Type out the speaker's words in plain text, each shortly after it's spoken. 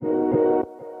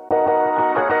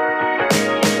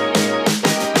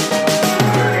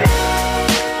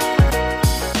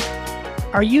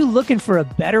Are you looking for a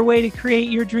better way to create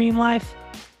your dream life?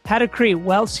 How to create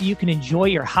wealth so you can enjoy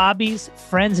your hobbies,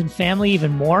 friends, and family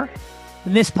even more?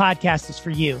 Then this podcast is for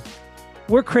you.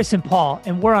 We're Chris and Paul,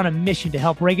 and we're on a mission to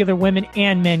help regular women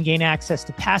and men gain access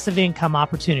to passive income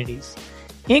opportunities.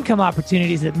 Income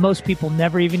opportunities that most people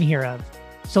never even hear of.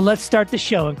 So let's start the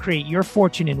show and create your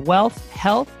fortune in wealth,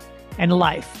 health, and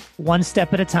life, one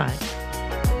step at a time.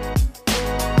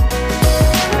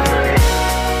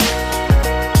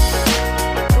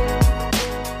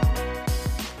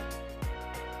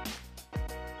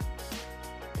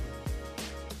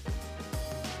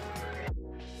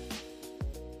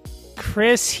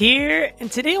 Chris here,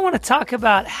 and today I want to talk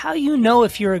about how you know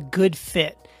if you're a good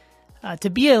fit to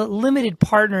be a limited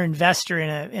partner investor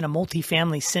in a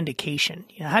multifamily syndication.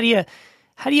 You know,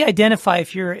 how do you identify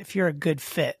if you're a good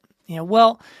fit?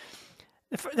 Well,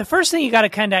 the first thing you got to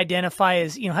kind of identify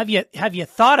is, have you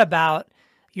thought about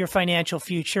your financial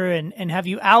future and have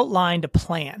you outlined a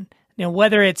plan?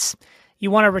 Whether it's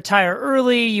you want to retire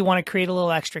early, you want to create a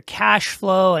little extra cash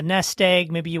flow, a nest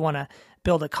egg, maybe you want to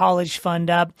build a college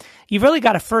fund up. You've really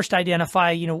got to first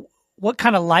identify, what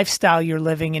kind of lifestyle you're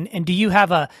living and do you have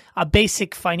a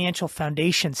basic financial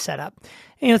foundation set up?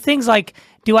 Things like,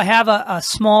 do I have a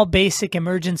small basic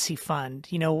emergency fund,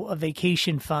 a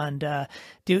vacation fund?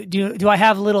 Do I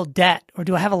have little debt or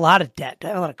do I have a lot of debt? Do I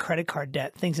have a lot of credit card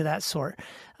debt, things of that sort?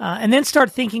 And then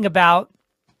start thinking about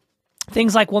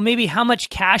things like, well, maybe how much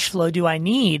cash flow do I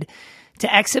need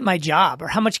to exit my job, or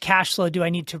how much cash flow do I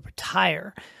need to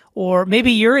retire? Or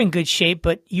maybe you're in good shape,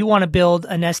 but you want to build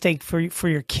a nest egg for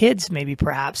your kids, maybe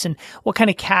perhaps. And what kind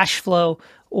of cash flow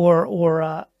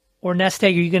or nest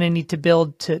egg are you going to need to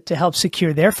build to help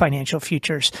secure their financial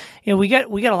futures? We get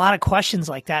a lot of questions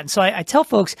like that. And so I tell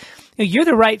folks, you're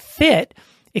the right fit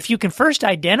if you can first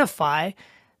identify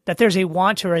that there's a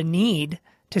want or a need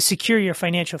to secure your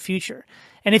financial future.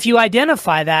 And if you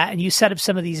identify that and you set up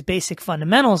some of these basic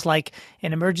fundamentals like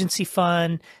an emergency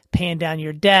fund, paying down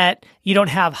your debt, you don't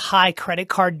have high credit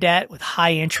card debt with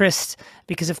high interest,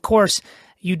 because of course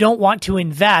you don't want to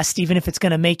invest even if it's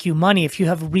going to make you money if you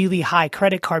have really high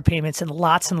credit card payments and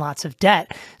lots of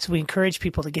debt. So we encourage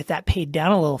people to get that paid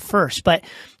down a little first. But,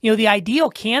 the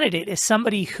ideal candidate is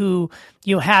somebody who,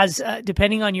 has,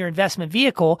 depending on your investment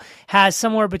vehicle, has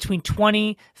somewhere between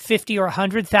 $20,000, $50,000, or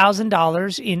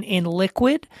 $100,000 in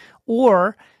liquid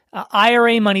or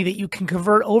IRA money that you can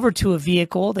convert over to a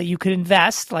vehicle that you could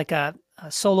invest, like a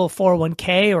solo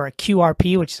 401k or a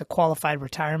QRP, which is a qualified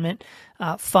retirement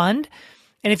fund.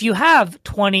 And if you have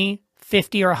 20,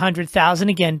 50, or 100,000,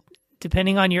 again,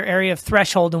 depending on your area of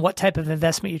threshold and what type of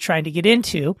investment you're trying to get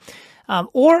into,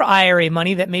 or IRA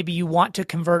money that maybe you want to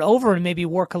convert over and maybe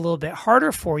work a little bit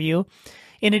harder for you,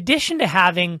 in addition to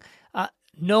having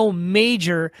no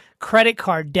major credit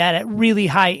card debt at really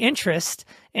high interest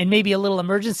and maybe a little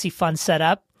emergency fund set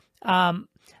up,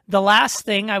 the last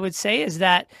thing I would say is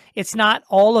that it's not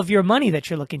all of your money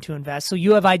that you're looking to invest. So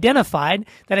you have identified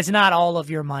that it's not all of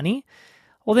your money.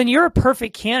 Well, then you're a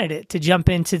perfect candidate to jump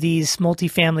into these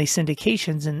multifamily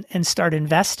syndications and start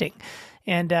investing.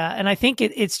 And I think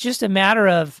it's just a matter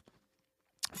of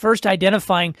first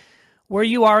identifying where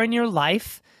you are in your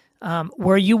life,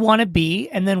 where you want to be,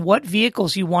 and then what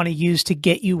vehicles you want to use to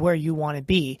get you where you want to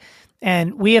be.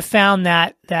 And we have found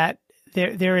that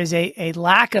there is a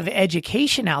lack of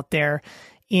education out there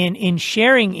in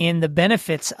sharing in the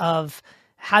benefits of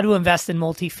how to invest in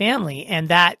multifamily, and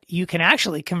that you can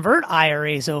actually convert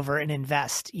IRAs over and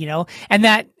invest, and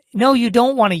that no, you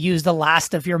don't want to use the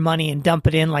last of your money and dump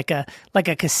it in like a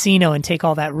casino and take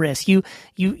all that risk.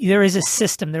 There is a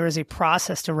system, there is a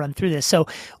process to run through this. So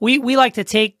we like to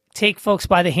take folks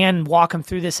by the hand and walk them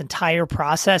through this entire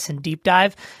process and deep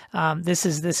dive. This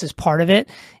is part of it.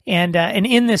 And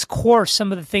in this course,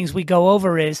 some of the things we go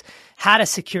over is how to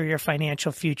secure your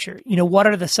financial future. What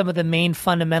are some of the main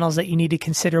fundamentals that you need to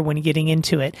consider when getting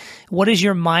into it? What is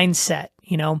your mindset?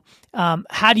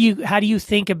 How do you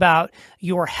think about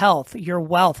your health, your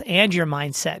wealth, and your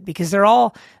mindset? Because they're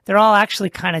all actually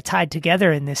kind of tied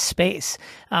together in this space.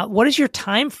 What is your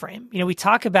time frame? We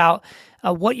talk about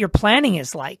what your planning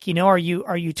is like. Are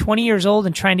you 20 years old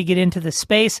and trying to get into the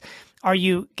space? Are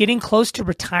you getting close to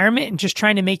retirement and just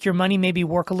trying to make your money maybe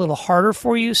work a little harder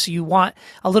for you, so you want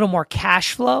a little more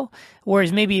cash flow?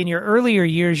 Whereas maybe in your earlier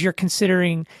years, you're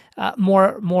considering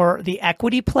more the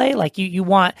equity play, like you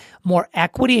want more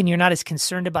equity and you're not as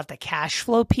concerned about the cash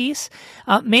flow piece.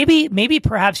 Maybe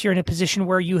perhaps you're in a position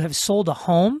where you have sold a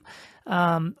home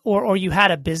or you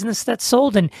had a business that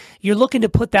sold and you're looking to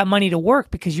put that money to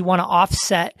work because you want to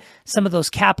offset some of those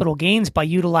capital gains by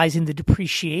utilizing the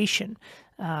depreciation,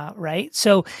 right?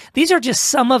 So these are just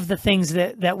some of the things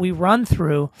that we run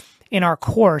through in our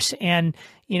course. And,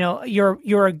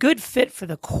 you're a good fit for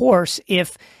the course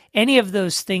if any of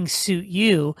those things suit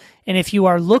you. And if you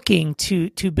are looking to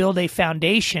build a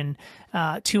foundation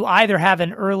to either have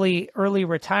an early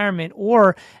retirement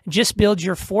or just build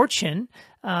your fortune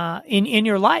in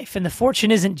your life. And the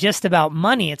fortune isn't just about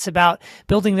money. It's about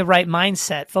building the right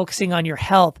mindset, focusing on your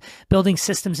health, building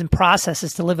systems and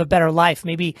processes to live a better life,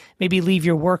 maybe leave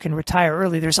your work and retire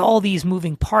early. There's all these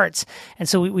moving parts. And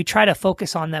so we try to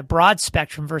focus on that broad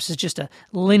spectrum versus just a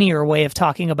linear way of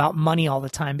talking about money all the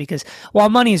time, because while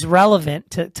money is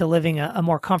relevant to living a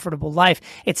more comfortable life,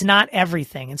 it's not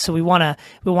everything. And so we want to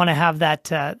have that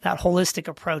holistic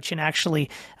approach and actually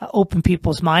open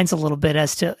people's minds a little bit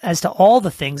as to all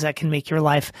the things that can make your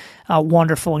life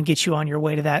wonderful and get you on your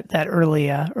way to that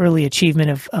early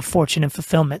achievement of fortune and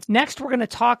fulfillment. Next, we're going to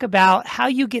talk about how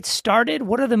you get started.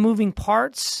 What are the moving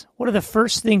parts? What are the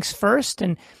first things first?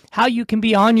 And how you can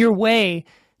be on your way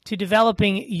to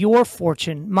developing your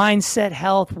fortune, mindset,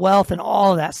 health, wealth, and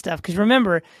all of that stuff. Because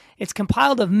remember, it's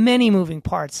compiled of many moving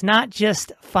parts, not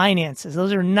just finances.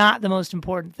 Those are not the most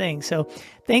important things. So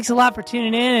thanks a lot for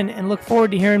tuning in and look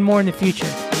forward to hearing more in the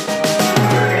future.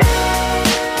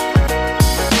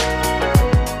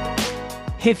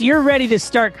 If you're ready to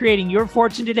start creating your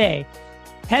fortune today,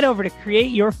 head over to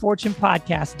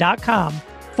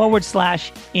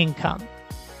createyourfortunepodcast.com/income.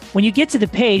 When you get to the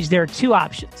page, there are two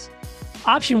options.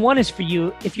 Option one is for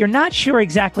you if you're not sure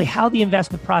exactly how the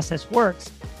investment process works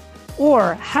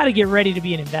or how to get ready to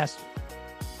be an investor.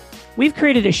 We've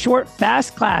created a short,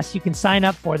 fast class you can sign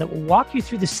up for that will walk you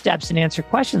through the steps and answer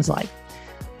questions like,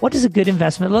 what does a good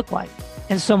investment look like?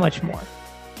 And so much more.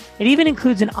 It even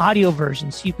includes an audio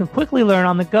version so you can quickly learn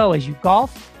on the go as you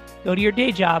golf, go to your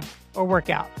day job, or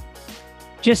work out.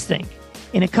 Just think,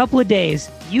 in a couple of days,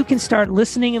 you can start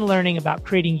listening and learning about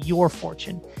creating your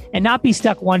fortune and not be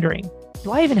stuck wondering,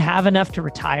 do I even have enough to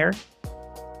retire?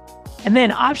 And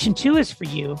then option two is for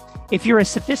you if you're a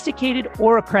sophisticated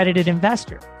or accredited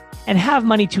investor and have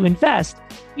money to invest.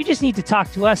 You just need to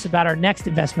talk to us about our next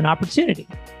investment opportunity.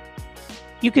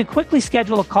 You can quickly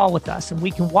schedule a call with us and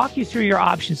we can walk you through your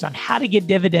options on how to get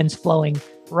dividends flowing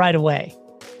right away.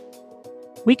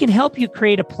 We can help you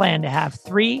create a plan to have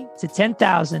 $3,000 to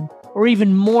 $10,000 or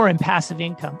even more in passive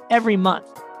income every month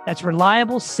that's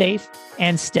reliable, safe,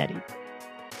 and steady.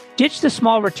 Ditch the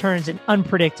small returns and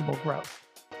unpredictable growth.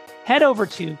 Head over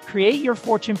to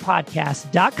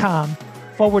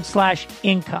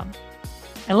createyourfortunepodcast.com/income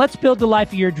and let's build the life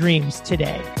of your dreams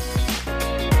today.